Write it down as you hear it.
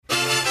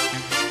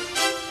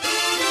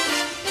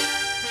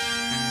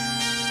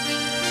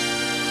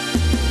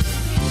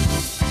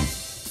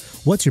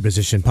What's Your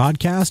Position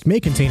podcast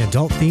may contain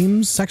adult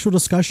themes, sexual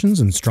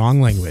discussions, and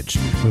strong language.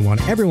 We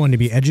want everyone to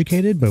be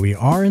educated, but we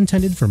are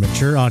intended for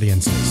mature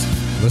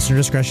audiences. Listener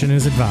discretion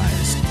is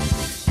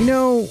advised. You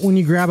know, when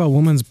you grab a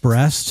woman's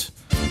breast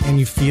and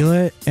you feel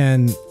it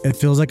and it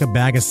feels like a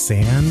bag of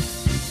sand?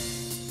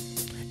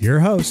 Your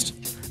host,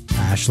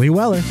 Ashley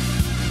Weller.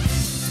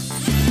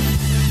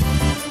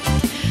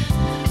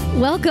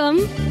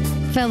 Welcome,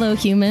 fellow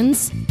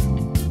humans,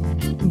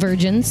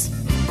 virgins,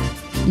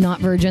 not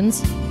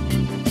virgins,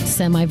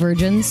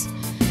 semi-virgins.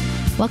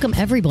 Welcome,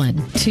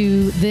 everyone,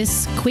 to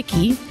this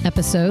quickie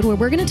episode where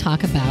we're going to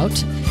talk about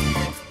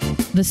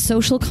the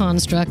social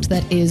construct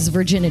that is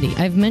virginity.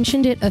 I've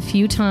mentioned it a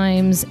few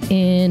times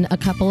in a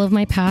couple of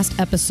my past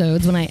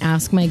episodes when I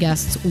ask my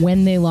guests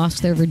when they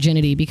lost their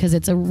virginity, because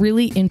it's a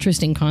really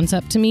interesting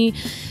concept to me,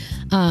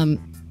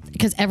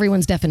 because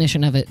everyone's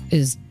definition of it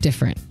is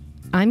different.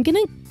 I'm going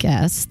to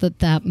guess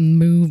that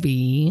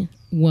movie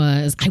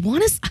was... I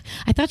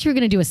thought you were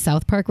going to do a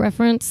South Park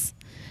reference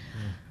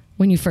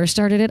when you first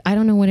started it. I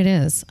don't know what it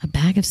is. A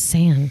bag of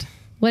sand.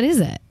 What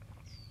is it?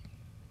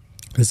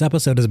 This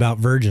episode is about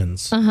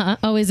virgins.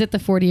 Oh, is it the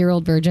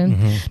 40-year-old virgin?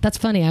 Mm-hmm. That's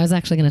funny. I was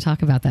actually going to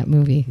talk about that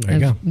movie. There you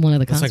go. One of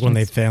the It's like when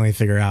they finally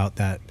figure out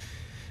that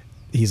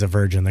he's a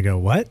virgin. They go,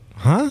 what?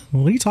 Huh?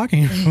 What are you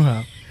talking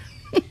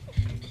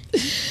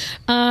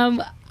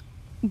about?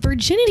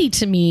 Virginity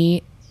to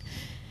me...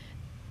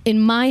 In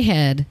my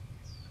head,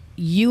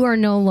 you are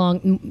no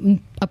longer...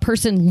 A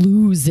person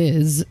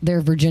loses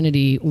their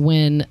virginity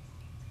when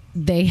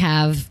they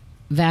have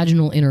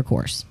vaginal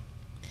intercourse.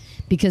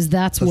 Because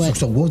that's what...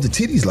 So what was the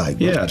titties like?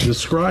 Bro? Yeah,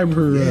 describe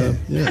her...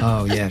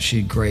 Oh, yeah,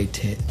 she had great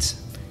tits.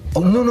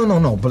 Oh,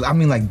 no. But I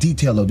mean, like,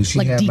 detail, though. Does she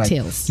like have,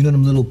 details. like, you know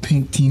them little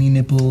pink teeny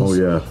nipples? Oh,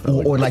 yeah.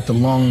 Or like the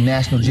long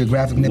National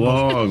Geographic nipples?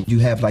 Long. You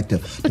have, like, the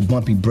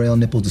bumpy Braille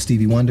nipples, the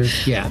Stevie Wonder?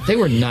 Yeah, they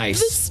were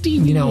nice. The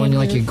Stevie you know, when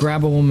Wonder. you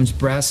grab a woman's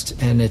breast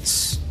and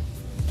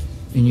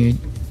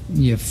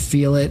you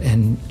feel it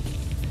and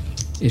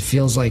it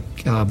feels like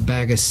a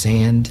bag of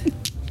sand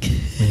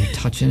when you're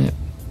touching it.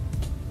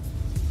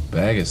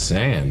 Bag of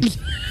sand.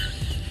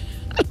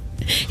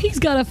 He's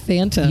got a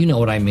Fanta. You know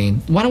what I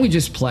mean. Why don't we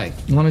just play?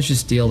 Why don't we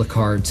just deal the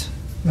cards?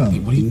 Oh.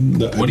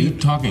 What are you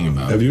talking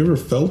about? Have you ever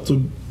felt a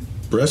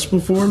breast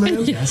before,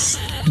 man? Yes.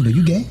 Dude, are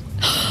you gay?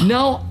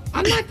 No,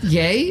 I'm not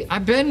gay.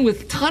 I've been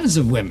with tons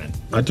of women.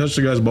 I touched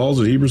a guy's balls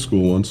at Hebrew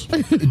school once.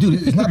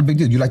 Dude, it's not a big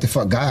deal. You like to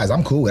fuck guys.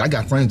 I'm cool with it. I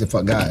got friends that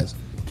fuck guys.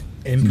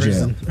 In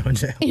prison.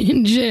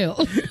 In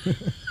jail.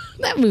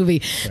 That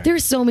movie.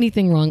 There's so many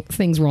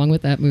things wrong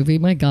with that movie.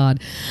 My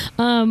God.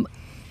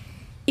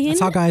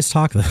 That's how guys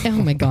talk, though.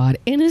 Oh, my God.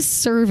 In a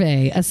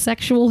survey, a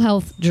sexual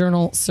health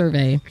journal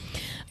survey,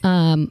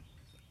 71%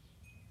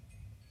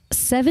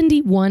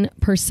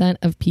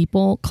 of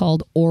people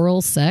called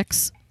oral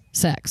sex.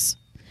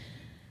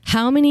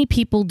 How many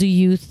people do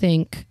you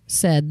think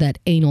said that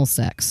anal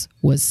sex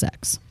was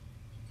sex?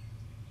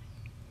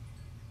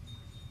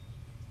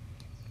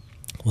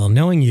 Well,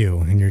 knowing you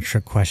and your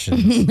trick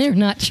questions. They're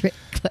not trick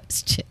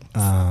questions.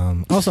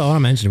 Also, I want to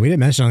mention, we didn't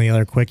mention on the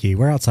other quickie,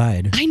 we're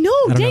outside. I know,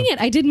 dang it.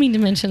 I did mean to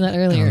mention that I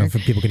don't know earlier. if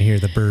people can hear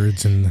the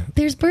birds and...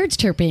 There's birds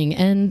chirping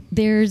and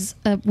there's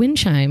a wind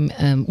chime.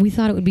 We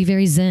thought it would be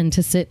very zen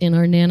to sit in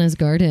our Nana's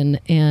garden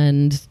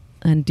and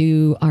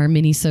do our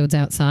mini-sodes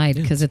outside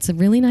because it's a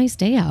really nice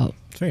day out.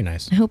 It's very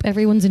nice. I hope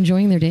everyone's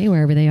enjoying their day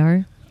wherever they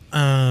are.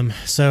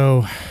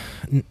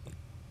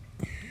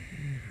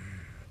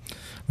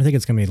 I think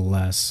it's going to be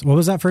less. What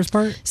was that first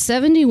part?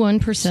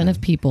 71%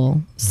 of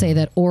people say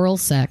that oral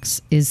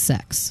sex is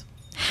sex.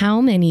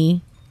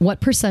 What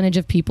percentage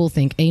of people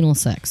think anal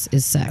sex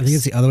is sex? I think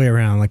it's the other way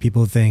around. Like,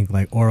 people think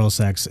like oral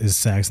sex is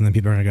sex, and then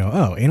people are going to go,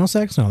 oh, anal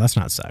sex? No, that's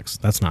not sex.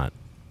 That's not.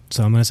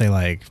 So I'm going to say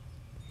like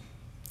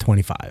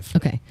 25.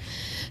 Okay.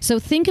 So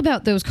think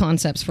about those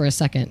concepts for a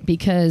second,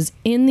 because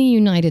in the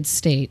United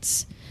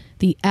States,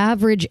 the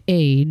average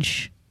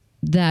age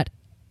that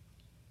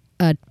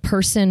a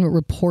person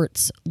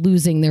reports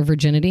losing their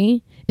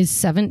virginity is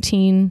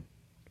 17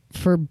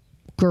 for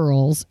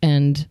girls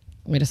and,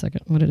 wait a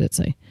second, what did it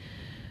say?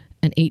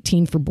 And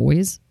 18 for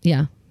boys?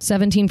 Yeah,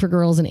 17 for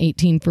girls and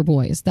 18 for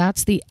boys.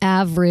 That's the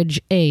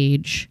average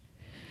age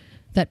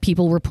that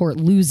people report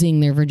losing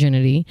their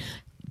virginity.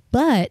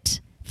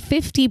 But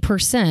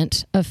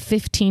 50% of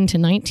 15 to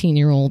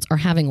 19-year-olds are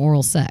having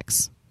oral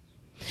sex.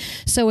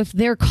 So if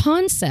their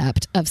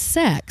concept of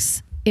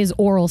sex is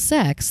oral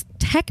sex,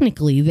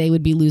 technically they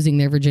would be losing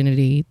their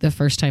virginity the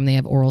first time they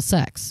have oral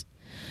sex.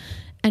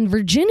 And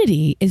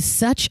virginity is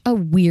such a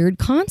weird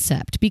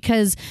concept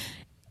because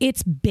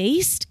it's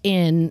based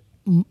in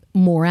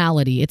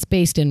morality. It's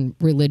based in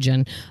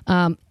religion.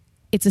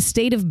 It's a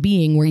state of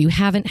being where you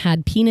haven't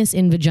had penis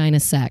in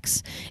vagina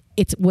sex.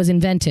 It was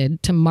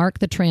invented to mark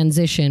the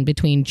transition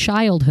between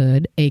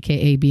childhood,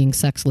 aka being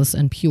sexless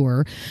and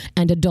pure,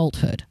 and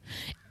adulthood.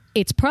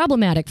 It's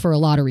problematic for a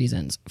lot of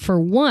reasons. For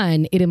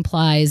one, it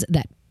implies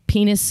that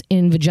penis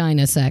in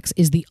vagina sex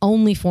is the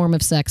only form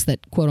of sex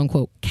that, quote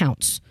unquote,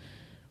 counts,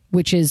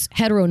 which is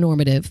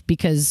heteronormative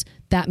because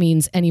that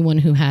means anyone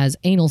who has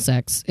anal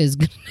sex is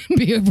going to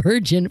be a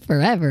virgin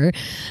forever,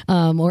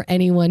 or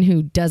anyone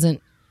who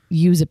doesn't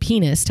use a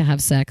penis to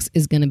have sex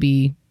is going to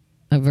be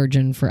a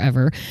virgin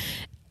forever.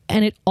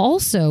 And it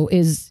also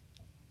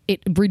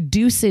it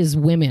reduces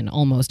women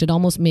almost. It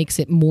almost makes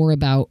it more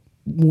about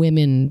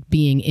women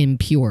being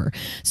impure.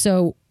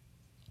 So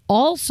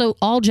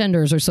all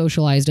genders are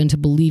socialized into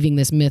believing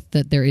this myth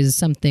that there is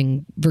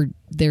something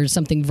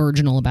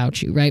virginal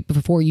about you, right?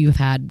 Before you've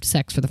had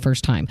sex for the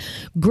first time.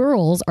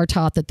 Girls are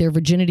taught that their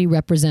virginity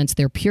represents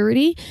their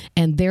purity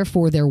and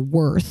therefore their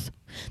worth.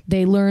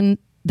 They learn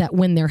that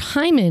when their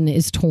hymen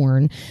is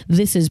torn,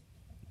 this is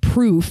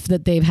proof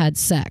that they've had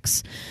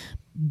sex.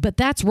 But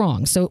that's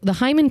wrong. So the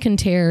hymen can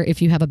tear if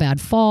you have a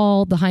bad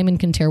fall. The hymen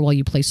can tear while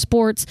you play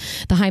sports.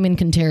 The hymen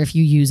can tear if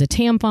you use a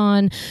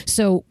tampon.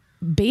 So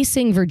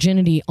basing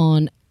virginity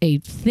on a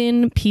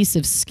thin piece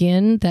of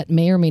skin that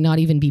may or may not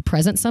even be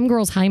present. Some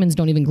girls' hymens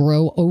don't even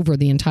grow over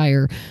the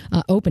entire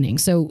opening.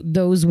 So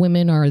those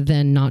women are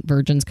then not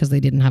virgins because they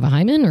didn't have a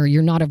hymen, or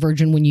you're not a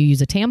virgin when you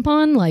use a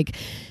tampon. Like,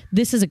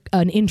 this is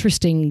an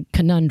interesting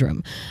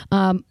conundrum.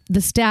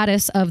 The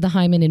status of the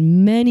hymen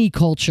in many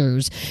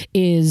cultures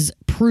is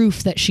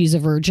proof that she's a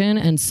virgin,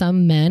 and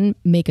some men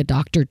make a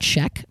doctor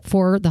check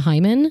for the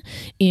hymen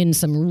in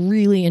some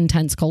really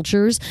intense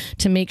cultures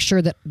to make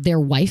sure that their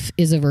wife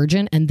is a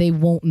virgin, and they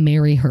won't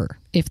marry her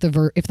if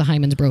the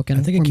hymen's broken.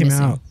 I think it came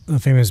out. A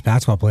famous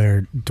basketball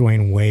player,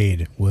 Dwayne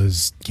Wade,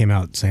 came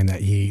out saying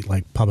that he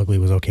publicly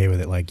was okay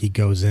with it. Like, he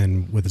goes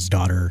in with his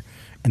daughter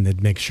and then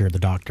makes sure the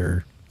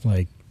doctor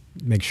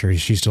make sure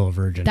she's still a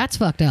virgin. That's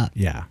fucked up.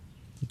 Yeah,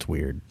 it's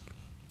weird.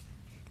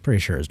 Pretty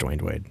sure it's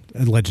Dwayne Wade,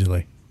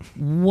 allegedly.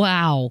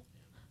 Wow.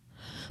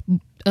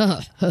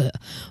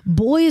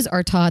 Boys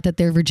are taught that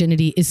their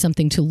virginity is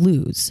something to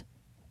lose.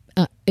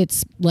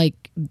 It's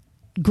like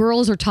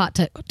girls are taught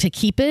to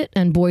keep it,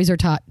 and boys are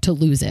taught to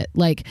lose it.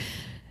 Like,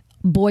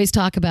 boys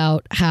talk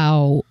about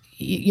how,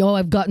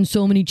 I've gotten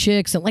so many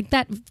chicks, and like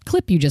that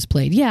clip you just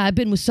played. Yeah, I've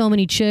been with so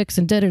many chicks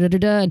and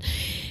da-da-da-da-da. And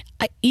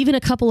even a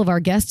couple of our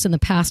guests in the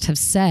past have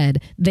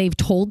said they've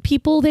told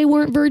people they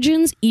weren't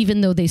virgins,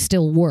 even though they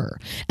still were.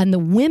 And the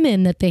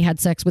women that they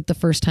had sex with the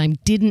first time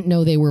didn't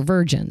know they were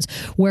virgins.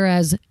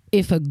 Whereas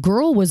if a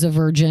girl was a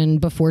virgin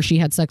before she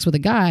had sex with a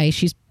guy,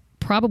 she's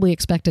probably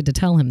expected to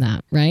tell him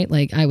that, right?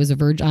 Like, I'm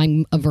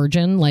a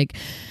virgin, like.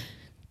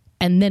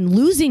 And then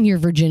losing your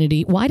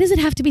virginity, why does it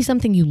have to be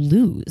something you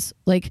lose?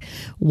 Like,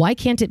 why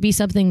can't it be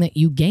something that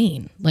you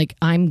gain? Like,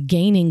 I'm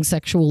gaining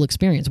sexual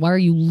experience. Why are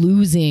you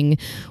losing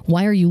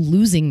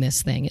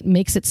this thing? It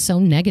makes it so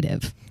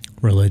negative.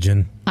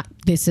 Religion.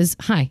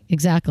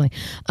 Exactly.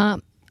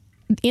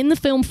 In the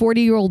film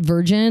 40-Year-Old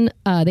Virgin,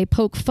 they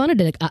poke fun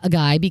at a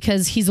guy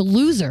because he's a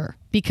loser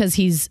because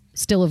he's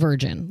still a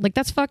virgin. Like,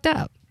 that's fucked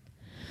up.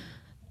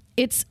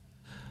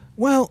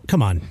 Well,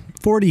 come on.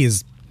 40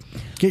 is...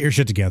 Get your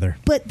shit together.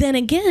 But then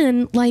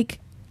again, like,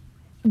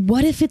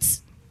 what if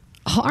it's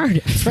hard?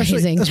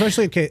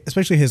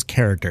 Especially his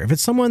character. If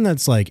it's someone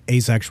that's like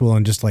asexual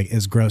and just like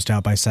is grossed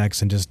out by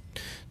sex and just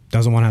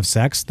doesn't want to have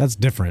sex, that's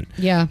different.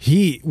 Yeah.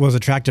 He was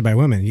attracted by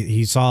women.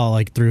 He saw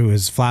like through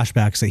his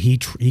flashbacks that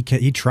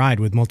he tried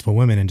with multiple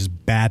women and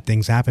just bad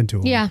things happened to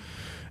him. Yeah.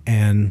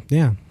 And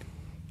yeah.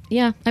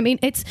 Yeah. I mean,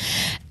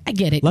 I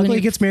get it. Luckily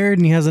he gets married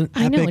and he has and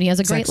he has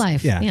a great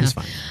life. Yeah, he's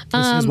fine.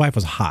 His wife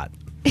was hot.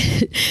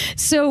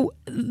 So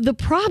the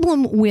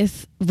problem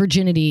with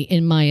virginity,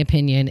 in my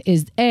opinion,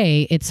 is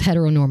A, it's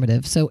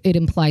heteronormative. So it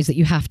implies that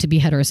you have to be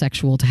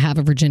heterosexual to have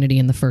a virginity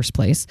in the first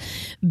place.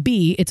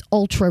 B, it's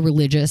ultra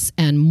religious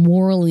and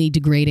morally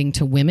degrading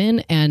to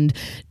women and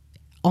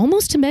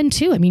almost to men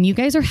too. I mean, you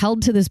guys are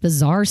held to this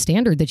bizarre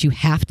standard that you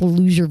have to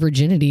lose your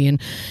virginity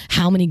and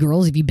how many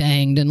girls have you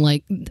banged and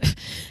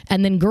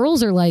then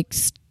girls are like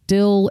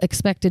still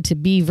expected to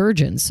be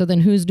virgins. So then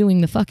who's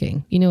doing the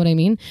fucking? You know what I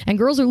mean? And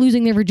girls are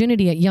losing their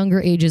virginity at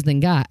younger ages than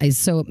guys.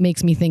 So it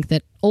makes me think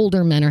that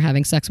older men are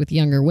having sex with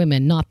younger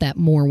women, not that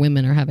more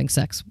women are having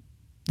sex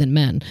than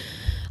men.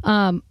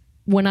 I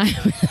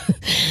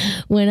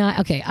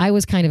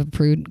was kind of a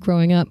prude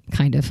growing up,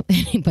 kind of.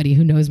 Anybody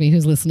who knows me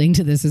who's listening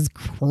to this is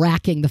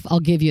cracking I'll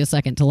give you a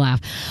second to laugh.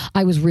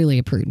 I was really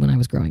a prude when I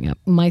was growing up.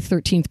 My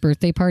 13th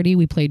birthday party,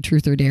 we played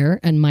Truth or Dare,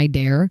 and my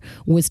dare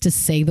was to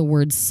say the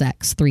word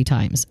sex 3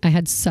 times. I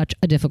had such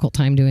a difficult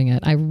time doing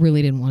it. I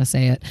really didn't want to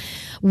say it.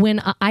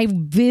 When I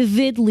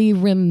vividly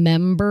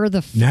remember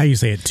now you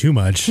say it too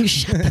much.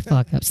 Shut the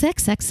fuck up.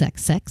 Sex, sex,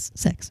 sex, sex,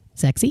 sex,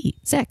 sexy,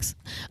 sex.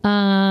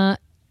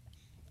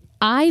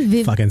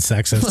 Fucking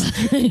sexist.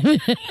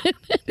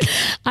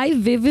 I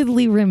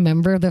vividly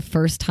remember the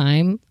first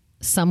time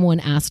someone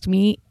asked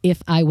me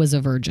if I was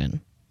a virgin.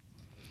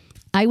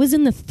 I was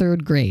in the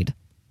 3rd grade,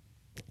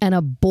 and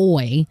a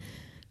boy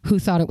who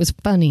thought it was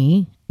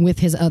funny with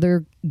his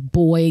other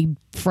boy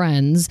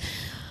friends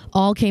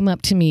all came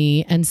up to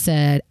me and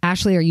said,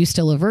 "Ashley, are you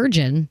still a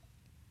virgin?"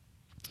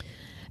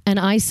 And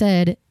I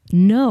said,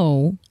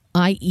 "No,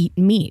 I eat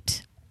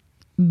meat."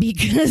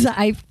 Because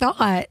I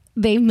thought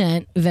they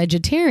meant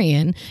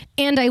vegetarian,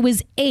 and I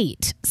was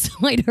 8. So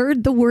I'd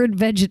heard the word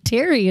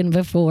vegetarian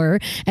before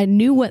and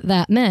knew what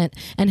that meant,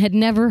 and had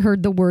never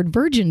heard the word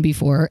virgin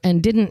before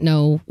and didn't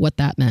know what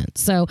that meant.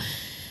 So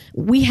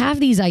we have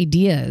these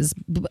ideas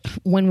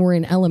when we're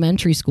in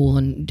elementary school,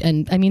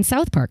 and I mean,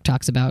 South Park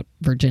talks about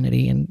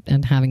virginity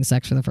and having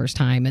sex for the first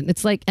time, and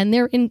it's like, and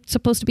they're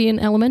supposed to be in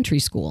elementary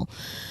school.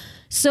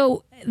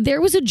 So there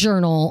was a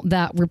journal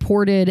that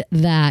reported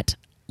that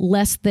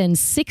less than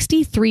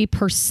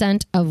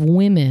 63% of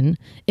women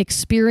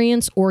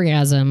experience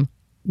orgasm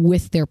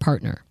with their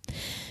partner.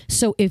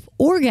 So if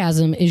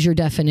orgasm is your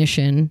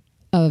definition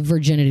of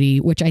virginity,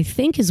 which I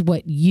think is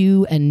what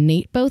you and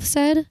Nate both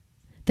said,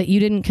 that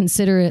you didn't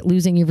consider it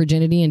losing your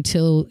virginity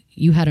until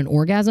you had an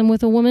orgasm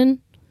with a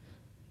woman?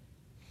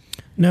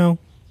 No,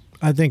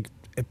 I think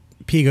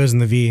P goes in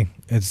the V.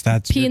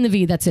 That's P in the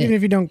V, that's it. Even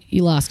if you don't...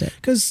 You lost it.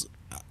 Because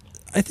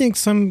I think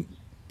some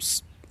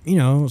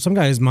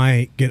guys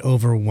might get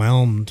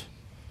overwhelmed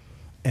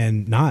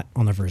and not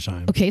on the first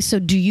time. Okay, so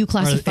do you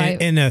classify...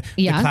 In the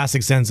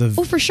classic sense of...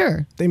 Oh, for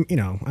sure. I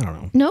don't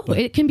know. No, but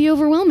it can be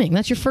overwhelming.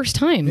 That's your first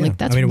time. Yeah, Like,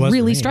 that's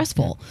really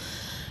stressful. Yeah.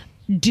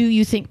 Do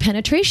you think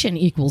penetration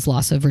equals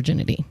loss of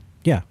virginity?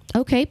 Yeah.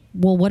 Okay,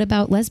 well, what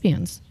about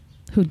lesbians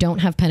who don't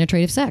have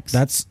penetrative sex?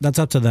 That's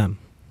up to them.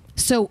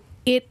 So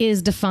it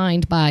is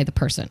defined by the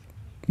person.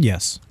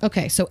 Yes.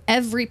 Okay, so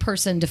every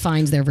person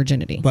defines their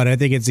virginity. But I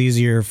think it's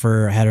easier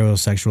for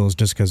heterosexuals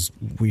just because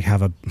we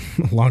have a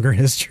longer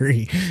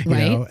history, you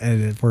know,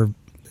 and we're,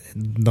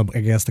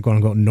 I guess, the quote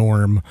unquote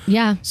norm.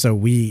 Yeah. So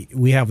we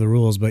have the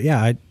rules, but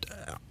yeah,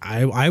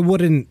 I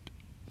wouldn't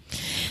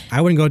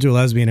go to a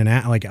lesbian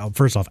and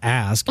first off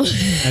ask, and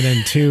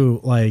then two,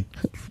 like,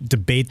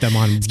 debate them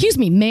on. Excuse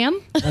me, ma'am.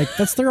 Like,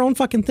 that's their own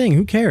fucking thing.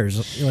 Who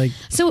cares? Like,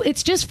 so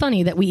it's just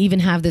funny that we even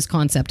have this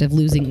concept of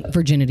losing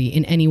virginity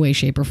in any way,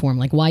 shape, or form.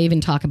 Like, why even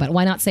talk about it?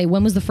 Why not say,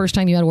 when was the first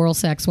time you had oral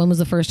sex? When was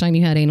the first time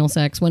you had anal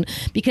sex?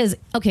 Because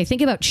okay,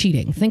 think about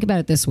cheating. Think about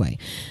it this way: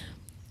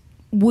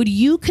 would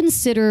you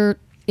consider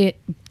it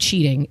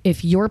cheating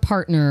if your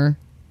partner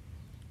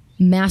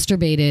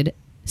masturbated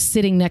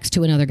sitting next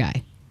to another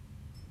guy?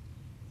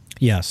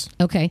 Yes.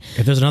 Okay.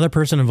 If there's another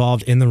person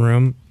involved in the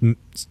room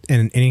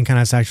and any kind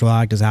of sexual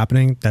act is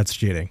happening, that's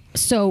cheating.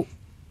 So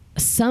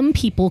some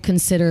people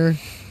consider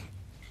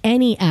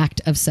any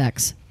act of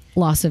sex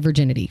loss of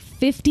virginity.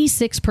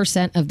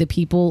 56% of the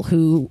people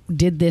who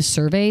did this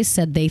survey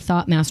said they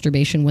thought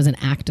masturbation was an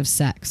act of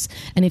sex.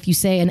 And if you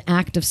say an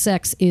act of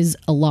sex is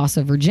a loss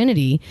of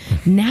virginity,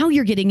 now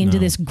you're getting into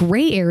this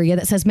gray area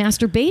that says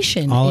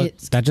masturbation. That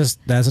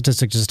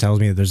statistic just tells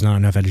me that there's not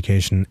enough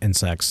education in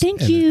sex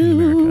in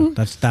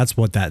America. That's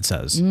what that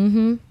says.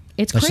 Mm-hmm.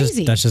 That's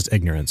crazy. That's just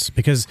ignorance.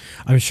 Because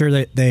I'm sure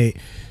that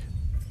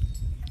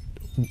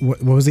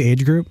what was the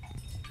age group?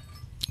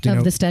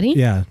 Of the study?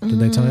 Yeah. Did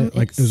they tell you?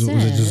 Like, was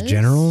it just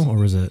general or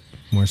was it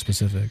more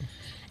specific?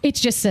 It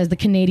just says the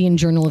Canadian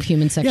Journal of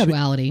Human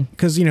Sexuality.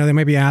 Because, they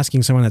might be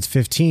asking someone that's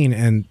 15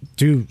 and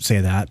do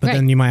say that, but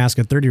then you might ask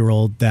a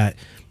 30-year-old that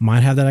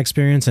might have that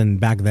experience and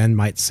back then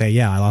might say,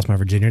 yeah, I lost my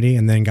virginity,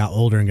 and then got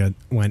older and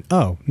went,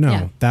 oh,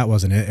 no, that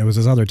wasn't it. It was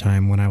this other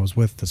time when I was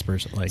with this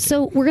person.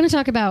 So we're going to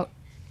talk about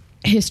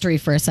history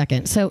for a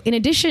second. So in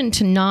addition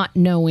to not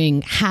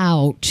knowing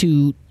how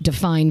to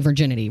define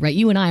virginity, right?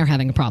 You and I are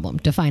having a problem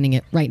defining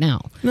it right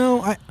now.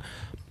 No,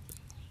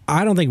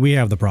 I don't think we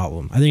have the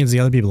problem. I think it's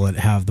the other people that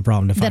have the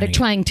problem defining it. That are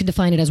trying to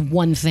define it as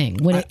one thing.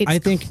 When I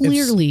think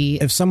clearly...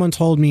 If someone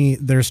told me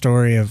their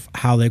story of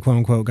how they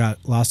quote-unquote got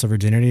lost their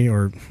virginity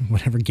or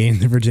whatever, gained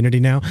their virginity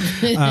now...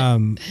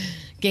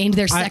 gained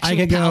their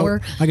sexual power.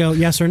 I go,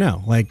 yes or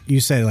no. Like you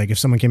say, like if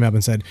someone came up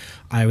and said,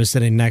 I was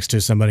sitting next to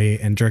somebody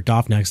and jerked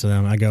off next to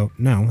them, I go,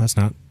 no, that's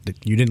not,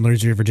 you didn't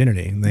lose your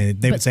virginity.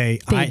 They would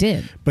say, I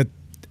did. But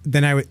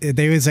then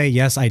they would say,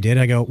 yes, I did.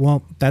 I go,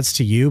 well, that's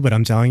to you, but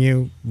I'm telling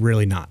you,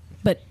 really not.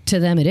 But to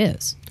them it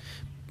is.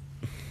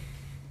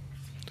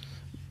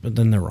 But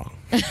then they're wrong.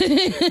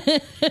 Okay.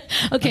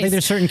 I think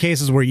there's certain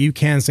cases where you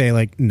can say,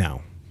 like,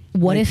 no.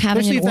 What if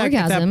having an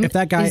orgasm if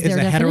that guy is a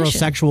definition?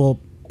 heterosexual,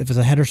 if it's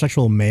a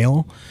heterosexual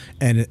male,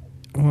 and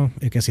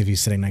I guess if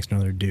he's sitting next to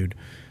another dude,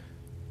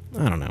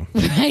 I don't know.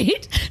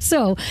 Right?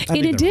 So,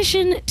 in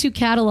addition to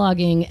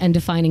cataloging and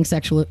defining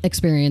sexual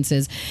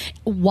experiences,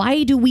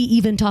 why do we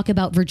even talk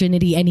about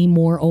virginity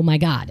anymore? Oh my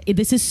God.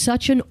 This is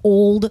such an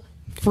old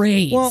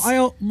phrase.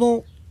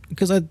 Well,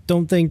 because I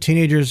don't think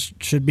teenagers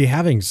should be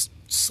having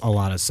a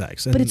lot of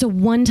sex. But it's a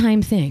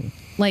one-time thing.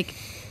 Like,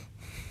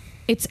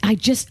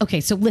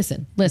 so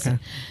listen. Okay.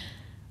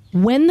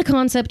 When the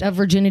concept of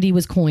virginity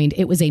was coined,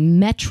 it was a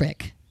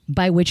metric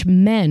by which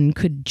men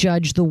could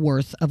judge the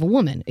worth of a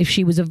woman. If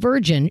she was a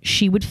virgin,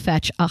 she would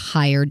fetch a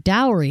higher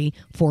dowry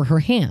for her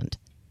hand.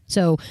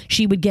 So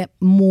she would get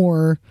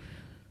more,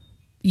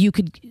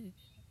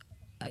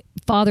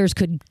 fathers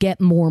could get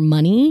more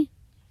money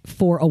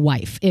for a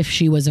wife if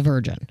she was a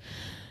virgin.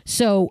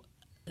 So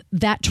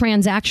that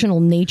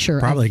transactional nature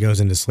probably goes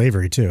into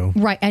slavery too.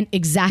 Right, and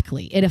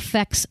exactly. It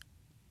affects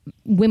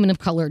women of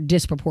color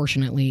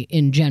disproportionately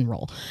in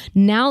general.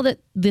 Now that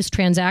this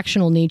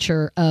transactional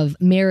nature of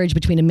marriage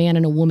between a man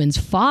and a woman's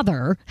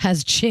father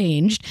has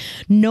changed,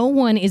 no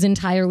one is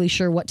entirely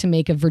sure what to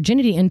make of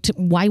virginity and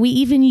why we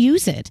even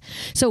use it.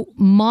 So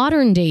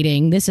modern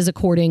dating, this is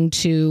according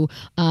to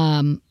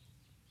The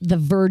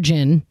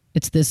Virgin.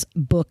 It's this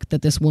book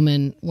that this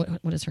woman,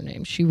 what is her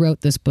name? She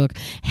wrote this book,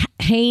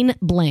 Hayne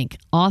Blank,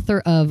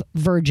 author of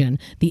Virgin,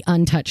 The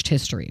Untouched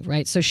History,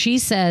 right? So she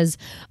says,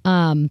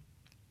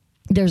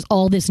 there's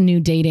all this new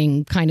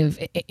dating kind of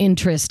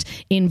interest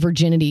in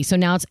virginity. So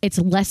now it's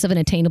less of an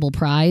attainable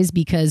prize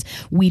because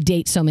we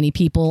date so many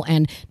people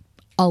and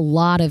a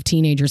lot of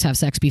teenagers have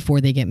sex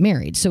before they get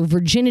married. So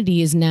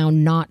virginity is now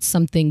not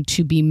something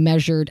to be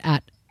measured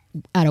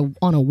on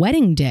a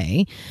wedding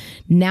day.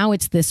 Now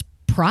it's this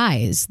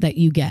prize that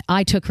you get.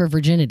 I took her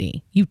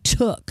virginity. You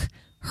took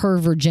her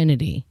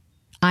virginity.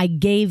 I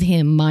gave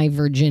him my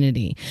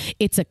virginity.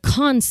 It's a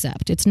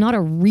concept. It's not a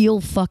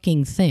real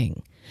fucking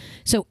thing.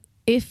 So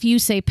if you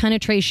say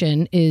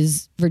penetration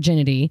is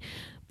virginity,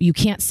 you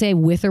can't say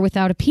with or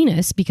without a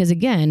penis because,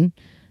 again,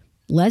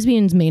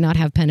 lesbians may not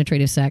have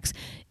penetrative sex.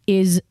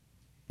 Is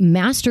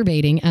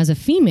masturbating as a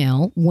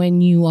female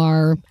when you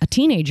are a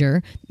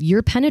teenager,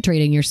 you're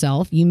penetrating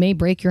yourself. You may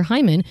break your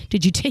hymen.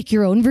 Did you take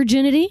your own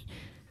virginity?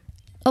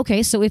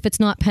 Okay, so if it's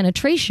not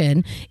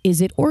penetration, is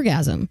it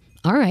orgasm?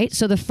 All right,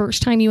 so the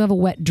first time you have a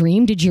wet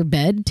dream, did your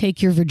bed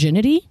take your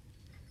virginity?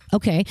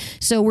 Okay,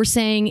 so we're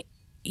saying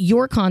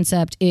your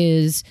concept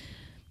is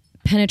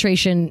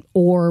penetration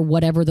or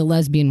whatever the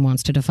lesbian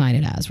wants to define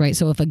it as, right?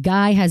 So if a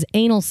guy has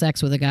anal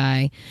sex with a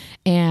guy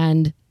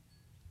and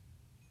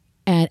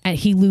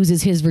he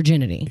loses his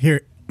virginity.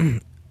 Here,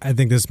 I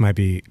think this might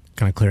be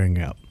kind of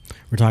clearing up.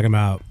 We're talking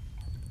about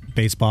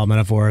baseball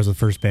metaphors with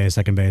first base,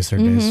 second base, third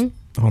base,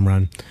 home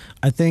run.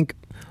 I think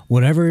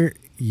whatever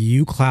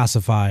you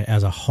classify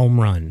as a home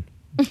run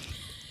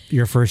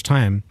your first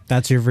time,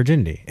 that's your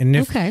virginity. And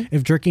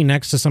if jerking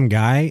next to some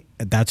guy,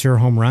 that's your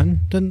home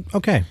run, then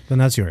okay, then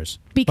that's yours.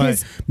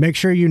 Because but make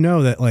sure you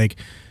know that, like,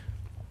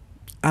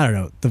 I don't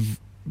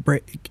know,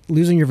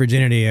 losing your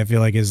virginity, I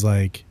feel like, is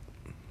like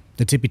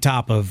the tippy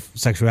top of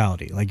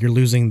sexuality. Like, you're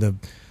losing the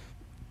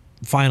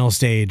final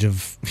stage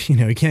of,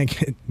 you can't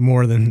get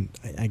more than,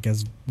 I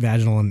guess,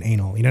 vaginal and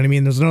anal. You know what I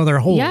mean? There's no other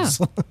holes.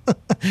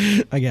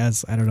 Yeah. I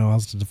guess. I don't know how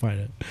else to define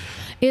it.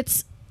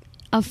 It's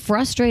a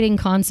frustrating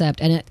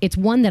concept, and it's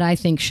one that I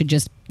think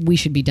we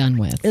should be done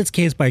with. It's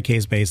case by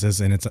case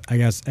basis, and I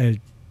guess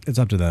it's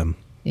up to them.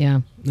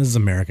 Yeah. This is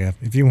America.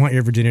 If you want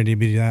your virginity to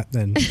be that,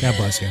 then God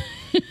bless you.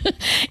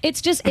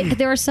 It's just,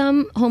 there are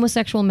some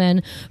homosexual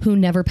men who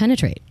never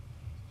penetrate.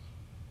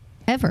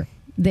 Ever.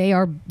 They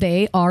are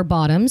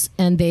bottoms,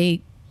 and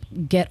they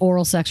get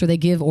oral sex or they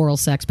give oral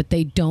sex, but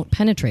they don't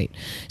penetrate.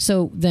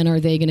 So then are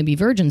they going to be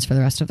virgins for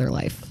the rest of their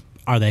life?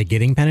 Are they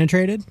getting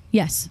penetrated?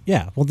 Yes.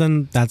 Yeah. Well,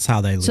 then that's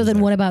how they lose. So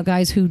then what about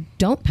guys who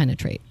don't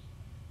penetrate?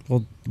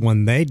 Well,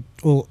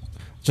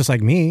 just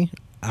like me,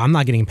 I'm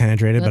not getting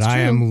penetrated, That's but I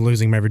true. am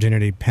losing my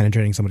virginity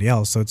penetrating somebody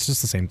else. So it's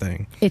just the same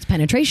thing. It's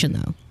penetration,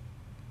 though.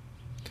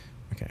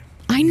 Okay.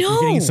 I know.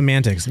 You're getting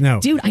semantics.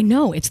 No. Dude, I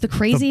know. It's the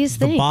craziest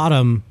thing. The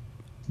bottom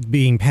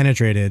being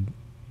penetrated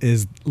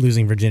is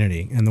losing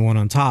virginity, and the one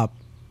on top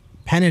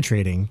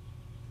penetrating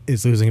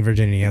is losing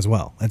virginity as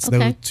well. That's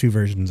those two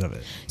versions of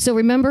it. So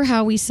remember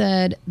how we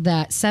said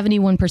that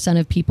 71%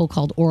 of people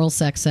called oral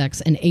sex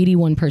and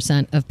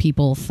 81% of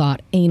people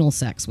thought anal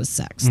sex was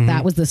sex. Mm-hmm.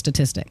 That was the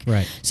statistic.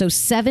 Right. So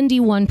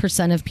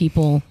 71% of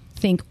people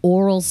think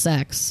oral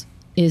sex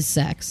is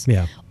sex.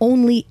 Yeah.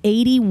 Only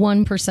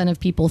 81% of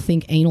people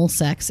think anal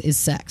sex is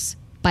sex.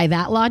 By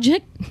that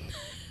logic,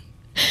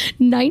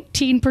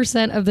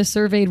 19% of the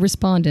surveyed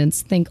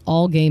respondents think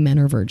all gay men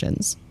are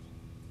virgins.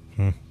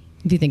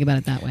 If you think about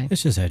it that way.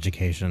 It's just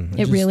education.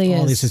 It really is.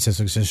 All these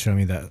statistics just show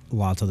me that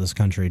lots of this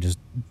country just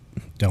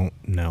don't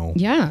know.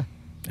 Yeah.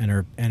 And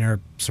are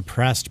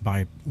suppressed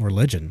by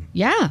religion.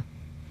 Yeah.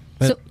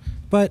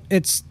 But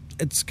it's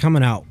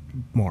coming out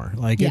more.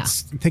 Like,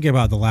 it's thinking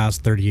about the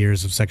last 30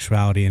 years of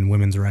sexuality and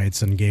women's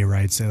rights and gay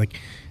rights. Like,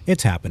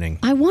 it's happening.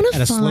 I want to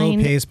at a slow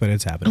pace, but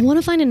it's happening. I want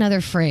to find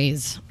another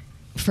phrase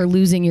for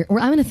losing your. I'm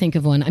going to think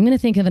of one. I'm going to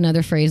think of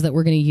another phrase that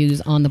we're going to use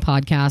on the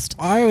podcast.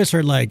 I always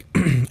heard, like,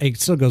 it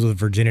still goes with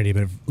virginity,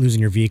 but losing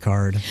your V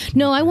card.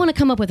 No, I want to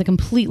come up with a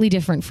completely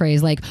different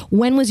phrase. Like,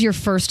 when was your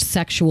first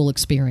sexual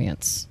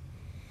experience?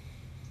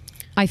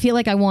 I feel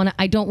like I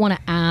don't want to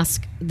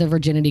ask the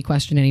virginity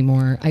question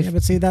anymore.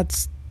 But see,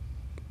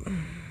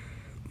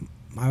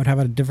 I would have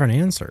a different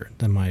answer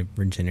than my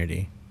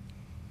virginity.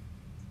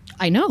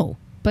 I know.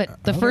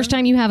 But the first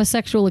time you have a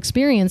sexual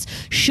experience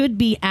should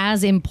be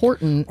as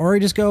important. Or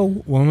you just go,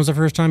 when was the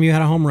first time you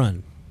had a home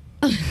run?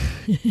 In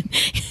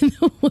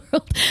the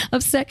world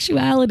of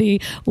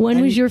sexuality,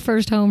 when was your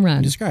first home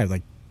run? Describe,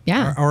 like,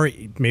 yeah. Or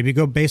maybe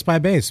go base by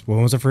base.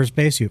 When was the first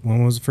base?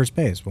 When was the first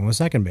base? When was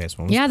second base?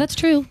 Yeah, that's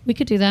true. We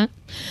could do that.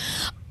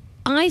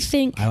 I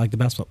like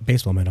the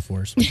baseball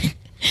metaphors.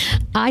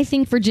 I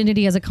think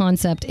virginity as a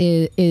concept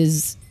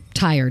is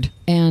tired,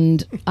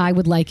 and I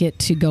would like it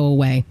to go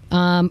away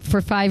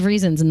for 5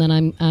 reasons. And then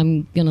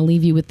I'm going to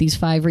leave you with these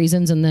 5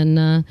 reasons, and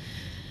then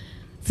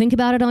think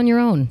about it on your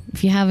own.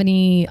 If you have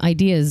any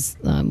ideas,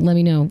 let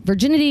me know.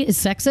 Virginity is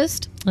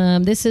sexist.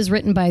 This is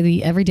written by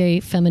the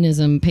Everyday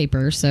Feminism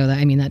paper, so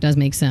that does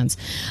make sense.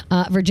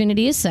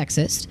 Virginity is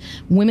sexist.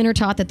 Women are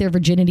taught that their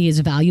virginity is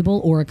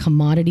valuable or a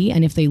commodity,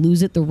 and if they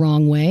lose it the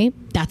wrong way,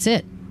 that's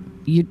it.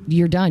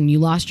 You're done. You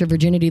lost your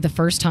virginity the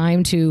first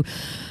time to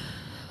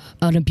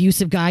an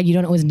abusive guy. You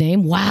don't know his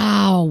name.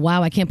 Wow.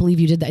 I can't believe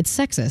you did that. It's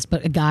sexist.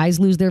 But guys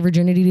lose their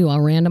virginity to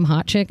a random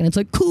hot chick, and it's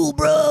like, cool,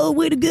 bro,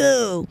 way to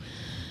go.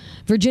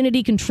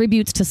 Virginity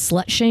contributes to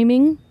slut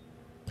shaming.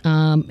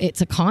 It's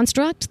a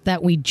construct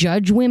that we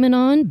judge women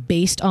on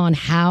based on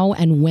how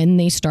and when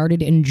they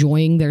started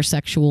enjoying their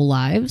sexual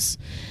lives.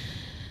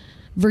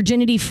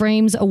 Virginity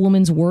frames a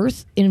woman's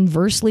worth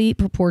inversely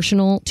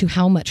proportional to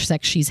how much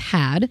sex she's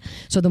had.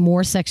 So the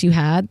more sex you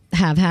have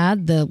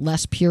had, the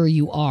less pure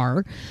you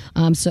are.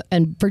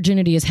 And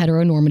virginity is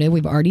heteronormative.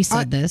 We've already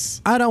said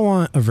this. I don't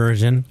want a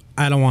virgin.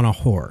 I don't want a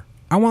whore.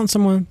 I want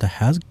someone that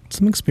has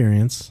some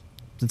experience,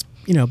 that's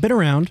been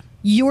around.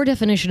 Your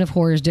definition of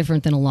whore is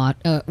different than a lot,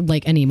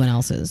 like anyone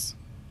else's.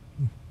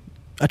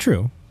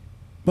 True,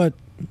 but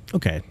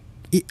okay.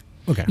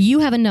 Okay. You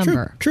have a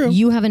number. True.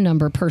 You have a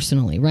number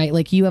personally, right?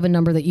 Like you have a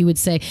number that you would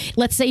say.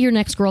 Let's say your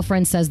next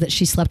girlfriend says that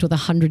she slept with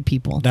 100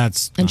 people.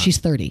 And she's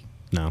 30.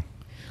 No.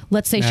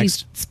 Let's say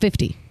she's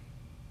 50.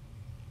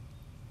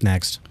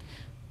 Next.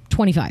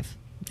 25.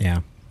 Yeah.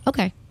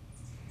 Okay.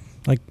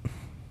 Like,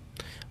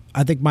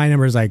 I think my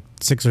number is like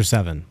 6 or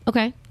 7.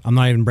 Okay. I'm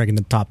not even breaking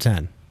the top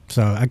 10.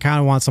 So I kind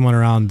of want someone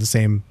around the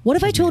same. What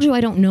if I told you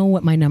I don't know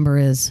what my number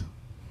is?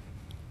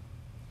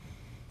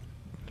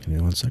 Give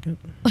me 1 second.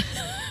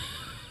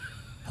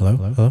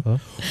 Hello?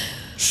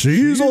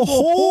 She's a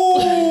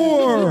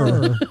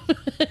whore.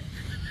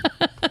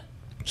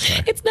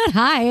 It's not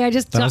high.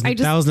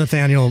 That was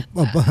Nathaniel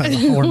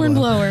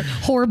Hornblower.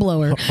 Horn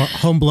blow.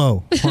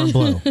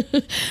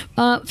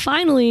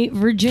 Finally,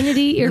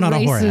 virginity erases. You're not a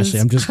whore,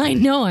 Ashley. I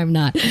know I'm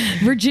not.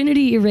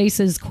 Virginity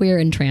erases queer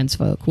and trans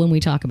folk. When we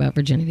talk about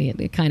virginity,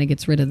 it kind of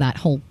gets rid of that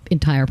whole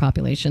entire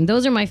population.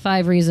 Those are my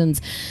 5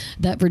 reasons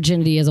that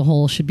virginity as a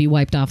whole should be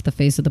wiped off the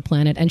face of the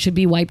planet and should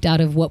be wiped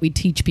out of what we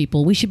teach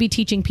people. We should be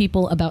teaching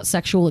people about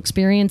sexual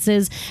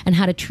experiences and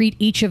how to treat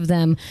each of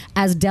them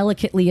as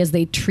delicately as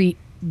they treat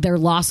their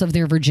loss of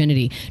their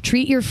virginity.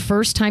 Treat your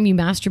first time you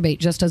masturbate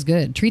just as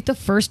good. Treat the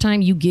first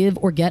time you give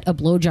or get a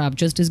blowjob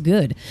just as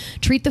good.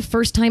 Treat the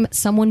first time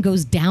someone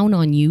goes down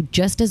on you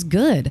just as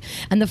good.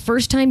 And the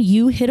first time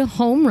you hit a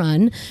home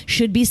run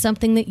should be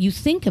something that you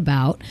think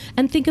about,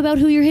 and think about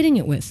who you're hitting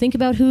it with. Think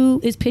about who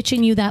is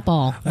pitching you that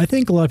ball. I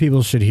think a lot of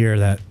people should hear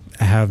that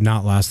have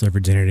not lost their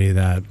virginity,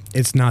 that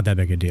it's not that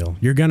big a deal.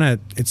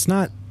 It's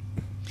not.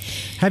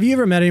 Have you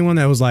ever met anyone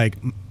that was like,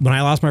 when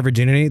I lost my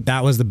virginity,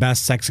 that was the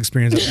best sex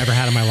experience I've ever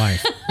had in my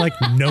life? Like,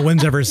 no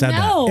one's ever said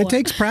that. It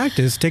takes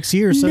practice. It takes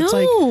years. So it's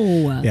like,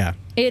 yeah.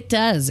 It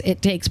does.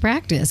 It takes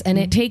practice. And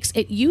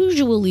it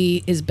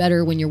usually is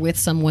better when you're with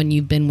someone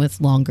you've been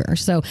with longer.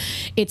 So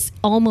it's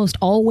almost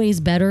always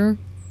better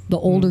the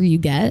older you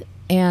get.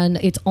 And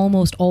it's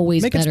almost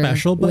always better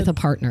with a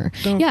partner.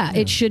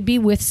 It should be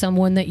with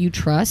someone that you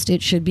trust.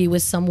 It should be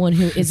with someone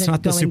who isn't going to... It's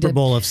not the Super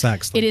Bowl of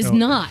sex. It is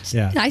not.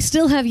 Yeah. I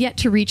still have yet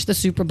to reach the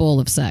Super Bowl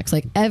of sex.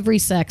 Like, every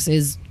sex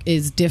is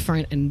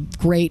different and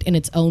great in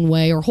its own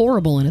way, or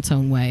horrible in its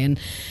own way. And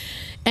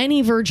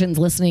any virgins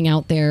listening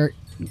out there,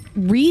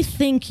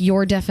 rethink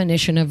your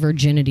definition of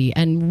virginity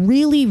and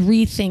really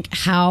rethink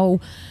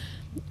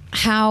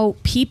how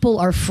people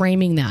are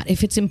framing that.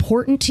 If it's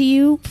important to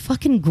you,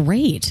 fucking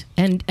great.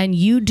 And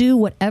you do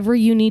whatever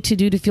you need to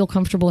do to feel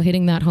comfortable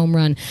hitting that home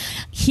run.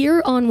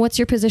 Here on What's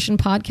Your Position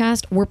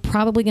podcast, we're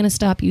probably going to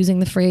stop using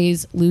the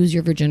phrase lose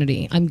your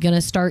virginity. I'm going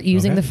to start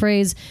using the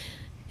phrase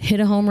hit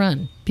a home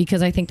run,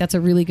 because I think that's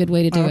a really good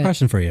way to do it. I have a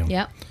question for you.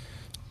 Yeah.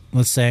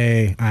 Let's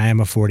say I am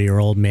a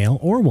 40-year-old male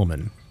or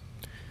woman.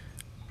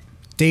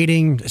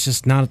 Dating, it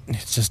just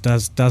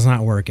does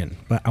not working.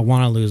 But I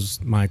want to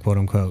lose my quote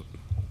unquote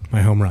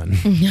my home run.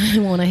 I want to hit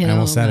a home run. I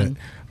almost said it.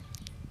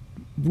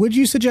 Would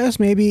you suggest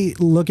maybe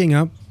looking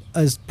up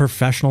a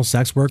professional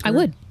sex worker? I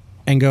would.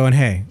 And going,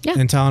 hey,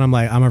 and telling them,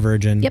 like, I'm a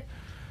virgin. Yep.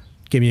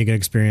 Give me a good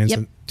experience.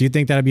 Yep. Do you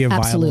think that'd be a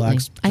Absolutely.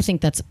 viable I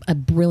think that's a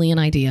brilliant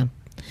idea.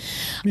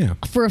 Yeah.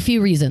 For a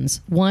few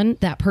reasons. One,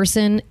 that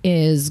person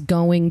is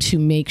going to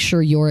make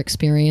sure your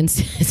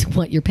experience is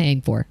what you're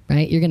paying for,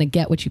 right? You're going to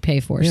get what you pay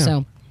for. Yeah.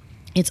 So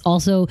it's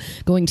also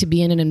going to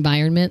be in an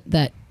environment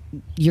that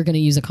you're going to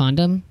use a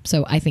condom.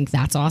 So I think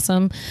that's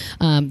awesome.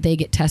 They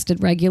get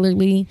tested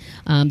regularly.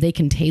 They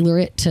can tailor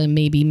it to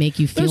maybe make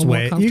you feel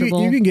more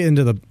comfortable. You can get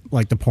into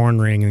the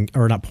porn ring,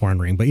 or not porn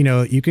ring, but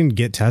you can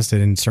get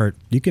tested and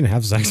you can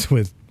have sex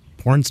with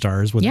porn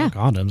stars with Yeah. no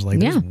condoms. Like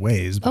there's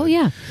ways. Oh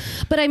yeah,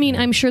 but I mean,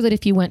 I'm sure that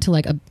if you went to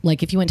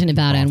if you went to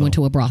Nevada and went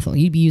to a brothel,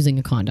 you'd be using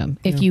a condom.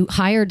 If you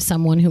hired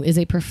someone who is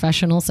a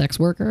professional sex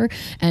worker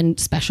and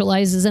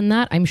specializes in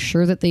that, I'm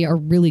sure that they are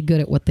really good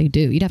at what they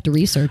do. You'd have to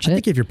research I it.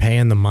 think if you're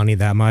paying the money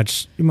that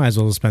much, you might as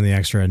well spend the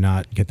extra and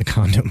not get the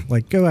condom.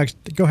 Like go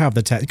have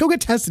the test. Go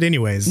get tested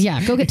anyways.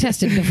 Yeah, go get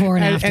tested before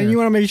and after. And you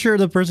want to make sure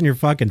the person you're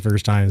fucking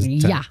first time is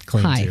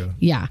clean too.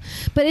 Yeah,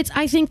 but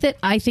I think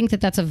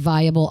that that's a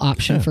viable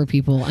option for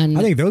people. And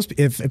I think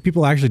if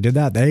people actually did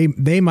that,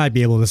 they might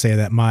be able to say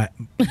that my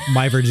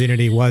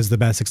virginity was the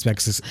best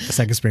sex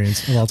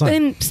experience of all time.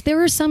 And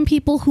there are some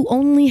people who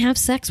only have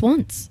sex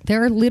once.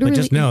 There are literally But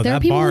just know there are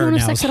that people who bar don't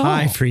have now sex is at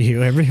high all. for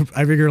you.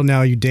 Every girl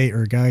now you date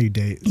or a guy you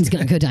date. He's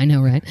gonna go die, I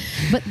know, right?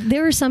 But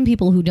there are some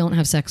people who don't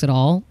have sex at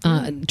all,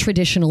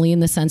 traditionally, in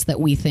the sense that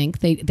we think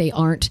they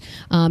aren't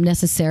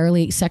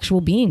necessarily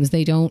sexual beings.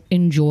 They don't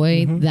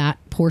enjoy that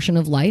portion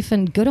of life,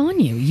 and good on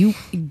you.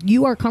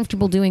 You are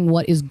comfortable doing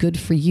what is good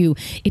for you.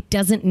 It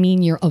doesn't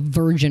mean you're a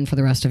virgin for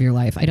the rest of your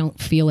life. I don't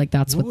feel like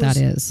that's what that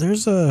is.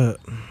 There's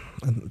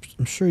I'm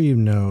sure you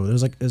know.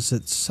 There's is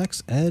it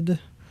Sex Ed?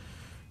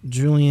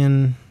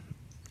 Julian,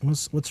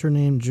 what's her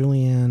name?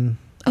 Julianne.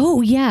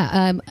 Oh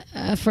yeah,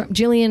 from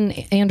Gillian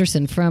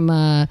Anderson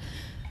from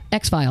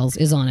X-Files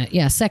is on it.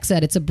 Yeah, Sex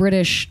Ed. It's a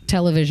British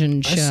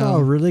television show. I saw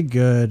a really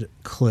good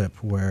clip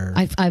where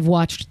I've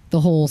watched the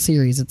whole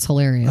series. It's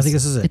hilarious. I think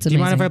this is it. It's Do you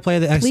mind if I play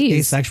the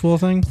Please. asexual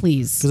thing?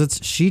 Please. Because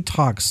she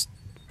talks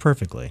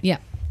perfectly. Yeah.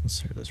 Let's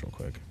hear this real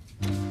quick.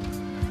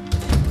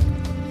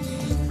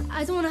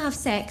 I don't want to have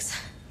sex.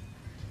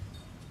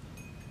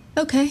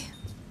 Okay.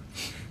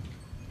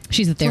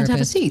 She's a Want to have a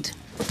therapist. seat?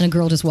 And a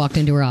girl just walked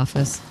into her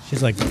office.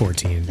 She's like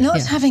 14. Not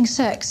Yeah. having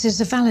sex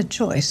is a valid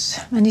choice,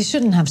 and you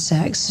shouldn't have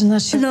sex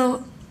unless you.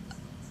 No,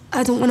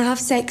 I don't want to have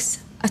sex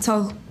at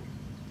all.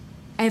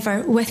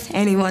 Ever with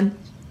anyone.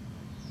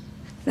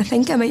 I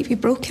think I might be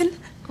broken.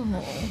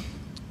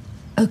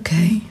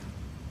 Okay.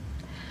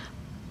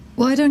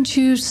 Why don't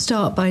you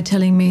start by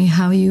telling me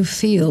how you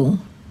feel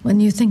when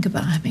you think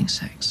about having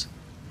sex?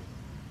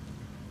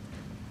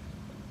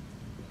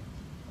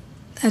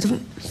 I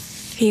don't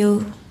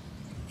feel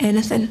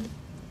anything.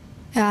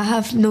 I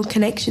have no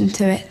connection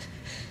to it.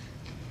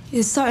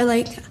 It's sort of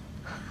like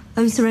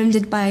I'm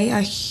surrounded by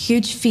a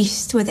huge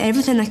feast with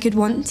everything I could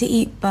want to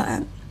eat, but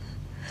I'm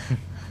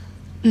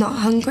not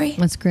hungry.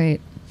 That's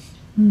great.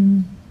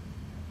 Do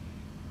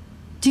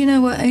you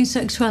know what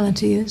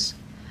asexuality is?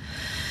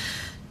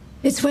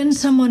 It's when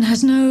someone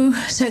has no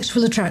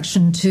sexual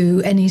attraction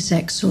to any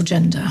sex or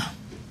gender.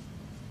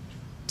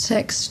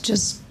 Sex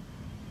just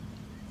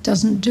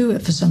doesn't do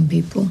it for some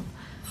people.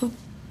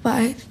 But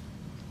I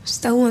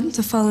still want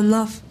to fall in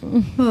love.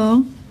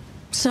 Well,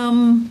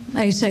 some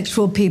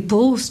asexual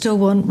people still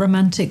want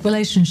romantic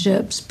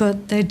relationships,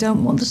 but they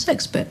don't want the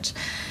sex bit.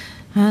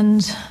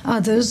 And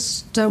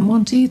others don't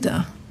want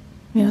either.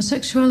 You know,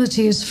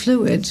 sexuality is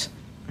fluid.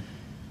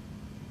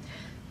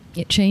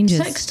 It changes.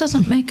 Sex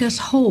doesn't make us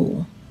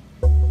whole.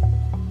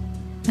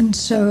 And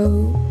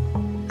so,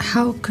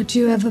 how could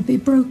you ever be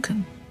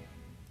broken?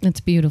 It's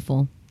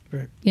beautiful.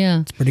 Right.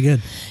 Yeah. It's pretty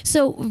good.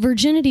 So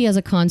virginity as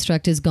a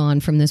construct is gone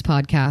from this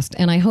podcast,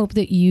 and I hope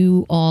that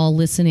you all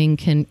listening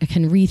can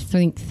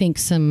rethink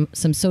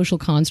some social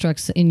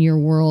constructs in your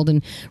world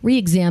and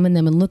re-examine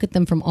them and look at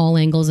them from all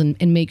angles and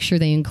make sure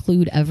they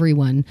include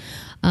everyone.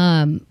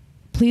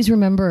 Please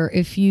remember,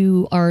 if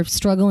you are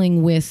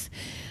struggling with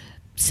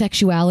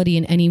sexuality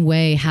in any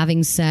way,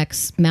 having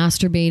sex,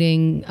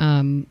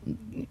 masturbating,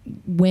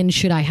 when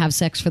should I have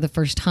sex for the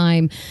first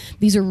time?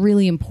 These are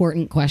really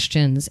important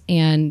questions,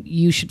 and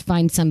you should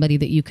find somebody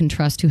that you can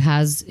trust who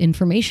has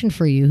information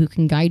for you, who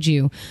can guide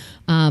you.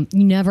 You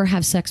never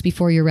have sex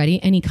before you're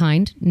ready, any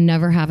kind.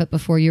 Never have it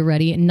before you're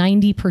ready.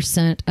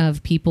 90%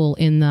 of people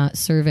in the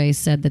survey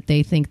said that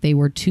they think they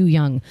were too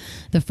young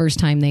the first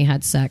time they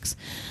had sex.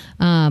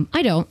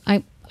 I don't.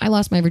 I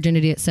lost my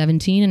virginity at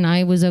 17, and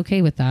I was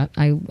okay with that.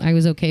 I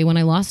was okay when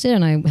I lost it,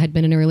 and I had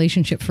been in a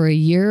relationship for a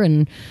year,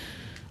 and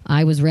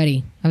I was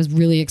ready. I was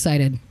really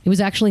excited. It was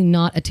actually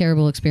not a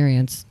terrible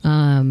experience.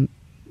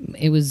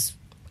 It was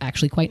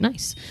actually quite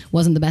nice.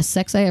 Wasn't the best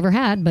sex I ever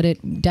had, but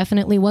it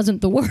definitely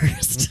wasn't the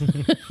worst.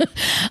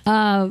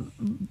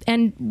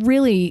 And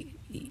really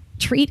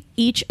treat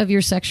each of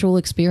your sexual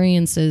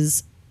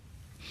experiences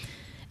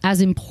as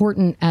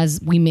important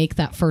as we make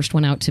that first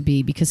one out to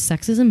be, because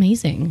sex is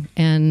amazing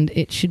and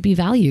it should be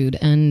valued,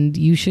 and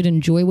you should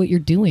enjoy what you're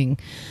doing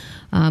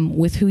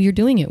with who you're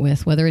doing it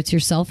with, whether it's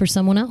yourself or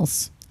someone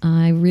else.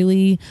 I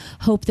really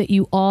hope that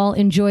you all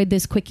enjoyed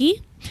this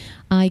quickie.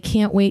 I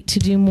can't wait to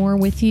do more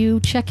with you.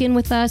 Check in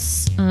with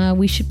us.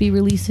 We should be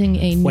releasing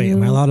a new... Wait,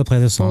 am I allowed to play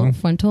this song?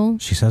 Frontal.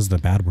 She says the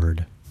bad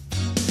word.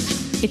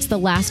 It's the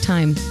last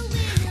time.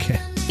 Okay.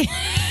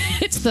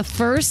 It's the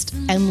first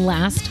and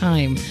last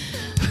time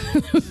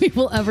we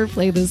will ever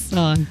play this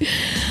song.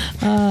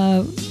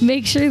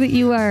 Make sure that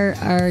you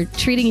are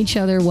treating each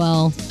other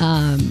well.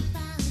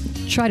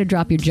 Try to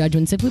drop your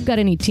judgments. If we've got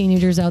any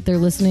teenagers out there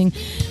listening,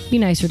 be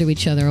nicer to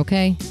each other,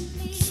 okay?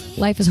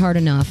 life is hard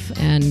enough,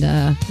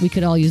 and we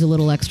could all use a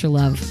little extra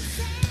love.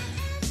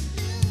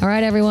 All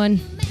right, everyone.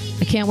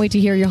 I can't wait to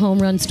hear your home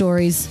run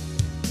stories.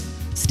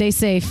 Stay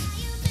safe,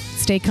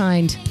 stay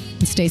kind,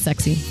 and stay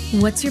sexy.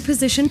 What's Your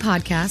Position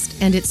podcast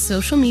and its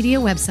social media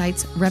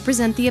websites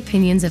represent the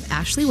opinions of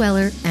Ashley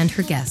Weller and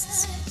her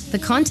guests. The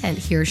content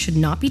here should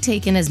not be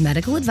taken as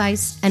medical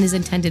advice and is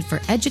intended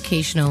for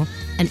educational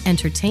and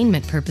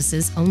entertainment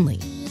purposes only.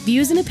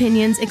 Views and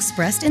opinions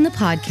expressed in the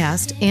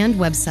podcast and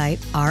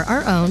website are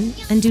our own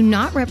and do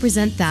not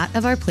represent that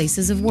of our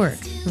places of work.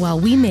 While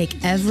we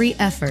make every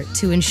effort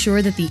to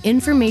ensure that the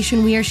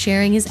information we are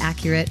sharing is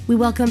accurate, we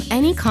welcome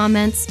any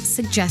comments,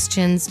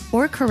 suggestions,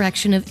 or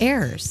correction of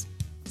errors.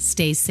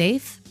 Stay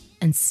safe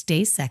and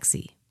stay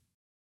sexy.